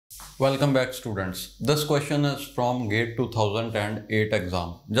Welcome back, students. This question is from GATE 2008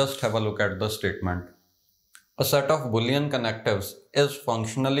 exam. Just have a look at the statement. A set of Boolean connectives is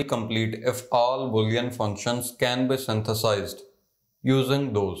functionally complete if all Boolean functions can be synthesized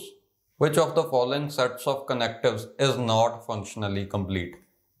using those. Which of the following sets of connectives is not functionally complete?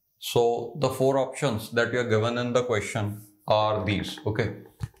 So the four options that you are given in the question are these. Okay,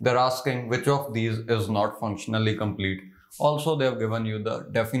 they're asking which of these is not functionally complete. Also, they have given you the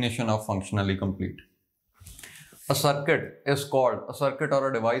definition of functionally complete. A circuit or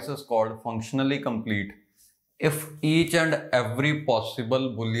a device is called functionally complete if each and every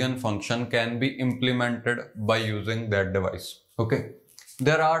possible Boolean function can be implemented by using that device. Okay,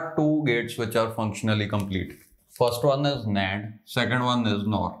 there are two gates which are functionally complete. First one is NAND, second one is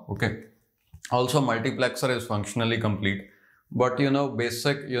NOR. Okay, also multiplexer is functionally complete, but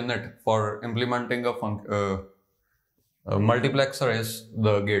basic unit for implementing a multiplexer is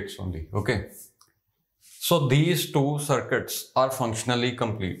the gates only. Okay, so these two circuits are functionally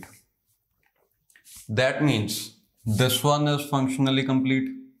complete. That means this one is functionally complete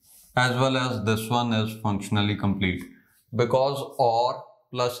as well as this one is functionally complete, because OR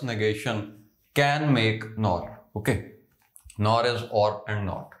plus negation can make NOR. Okay, NOR is OR and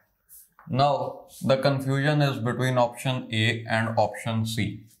NOT. Now the confusion is between option A and option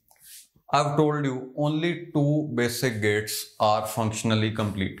C. I've told you only two basic gates are functionally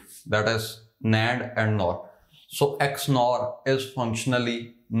complete, that is NAND and NOR. So XNOR is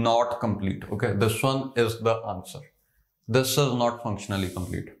functionally not complete. Okay, this one is the answer. This is not functionally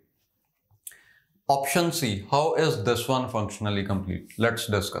complete. Option C, how is this one functionally complete? Let's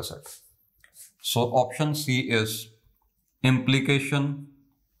discuss it. So option C is implication,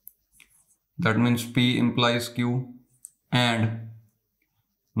 that means P implies Q, and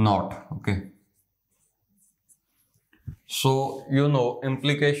not. Okay, so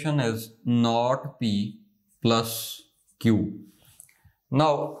implication is not P plus Q.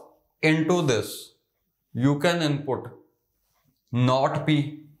 Now into this you can input not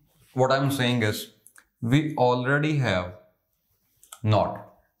P. What I'm saying is we already have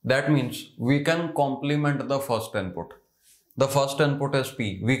not. That means we can complement the first input. The first input is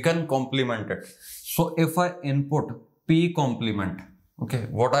P. We can complement it. So if I input P complement, okay,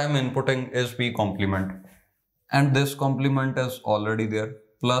 what I am inputting is P complement, and this complement is already there,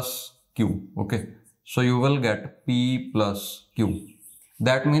 plus Q. Okay, so you will get P plus Q.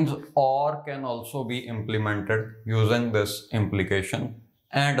 That means OR can also be implemented using this implication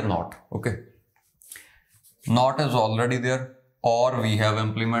and NOT. Okay, NOT is already there, OR we have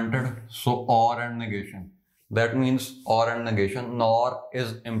implemented, so OR and negation. That means OR and negation. NOR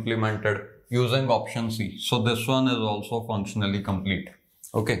is implemented using option C. So this one is also functionally complete.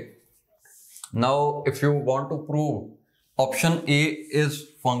 Okay. Now if you want to prove option A is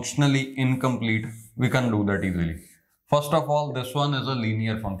functionally incomplete, we can do that easily. First of all, this one is a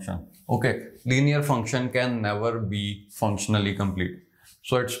linear function. Okay, linear function can never be functionally complete.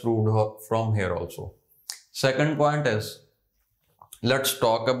 So it's proved from here also. Second point is, let's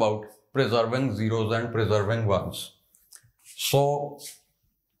talk about preserving zeros and preserving ones. So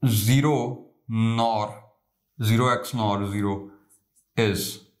 0 x NOR 0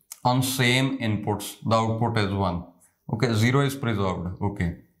 is on same inputs, the output is 1. Okay, 0 is preserved.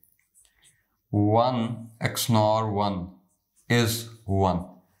 Okay, 1 x NOR 1 is 1.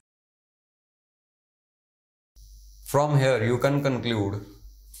 From here you can conclude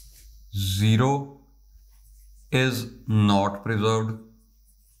 0 is not preserved,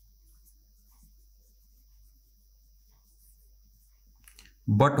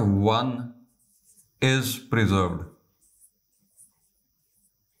 but 1 is preserved.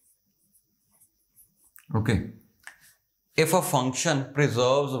 Okay, if a function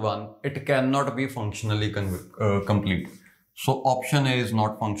preserves 1, it cannot be functionally complete. So option A is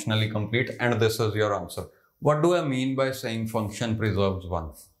not functionally complete, and this is your answer. What do I mean by saying function preserves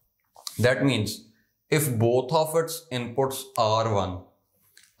 1? That means if both of its inputs are 1,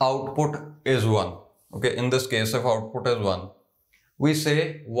 output is 1. Okay, in this case, if output is 1, we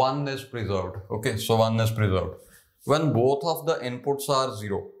say 1 is preserved. Okay, so 1 is preserved. When both of the inputs are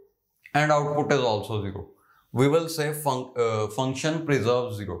 0 and output is also 0, we will say function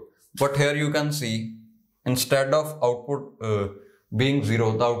preserves 0. But here you can see, instead of output being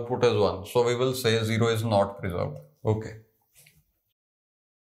 0, the output is 1. So we will say 0 is not preserved. Okay.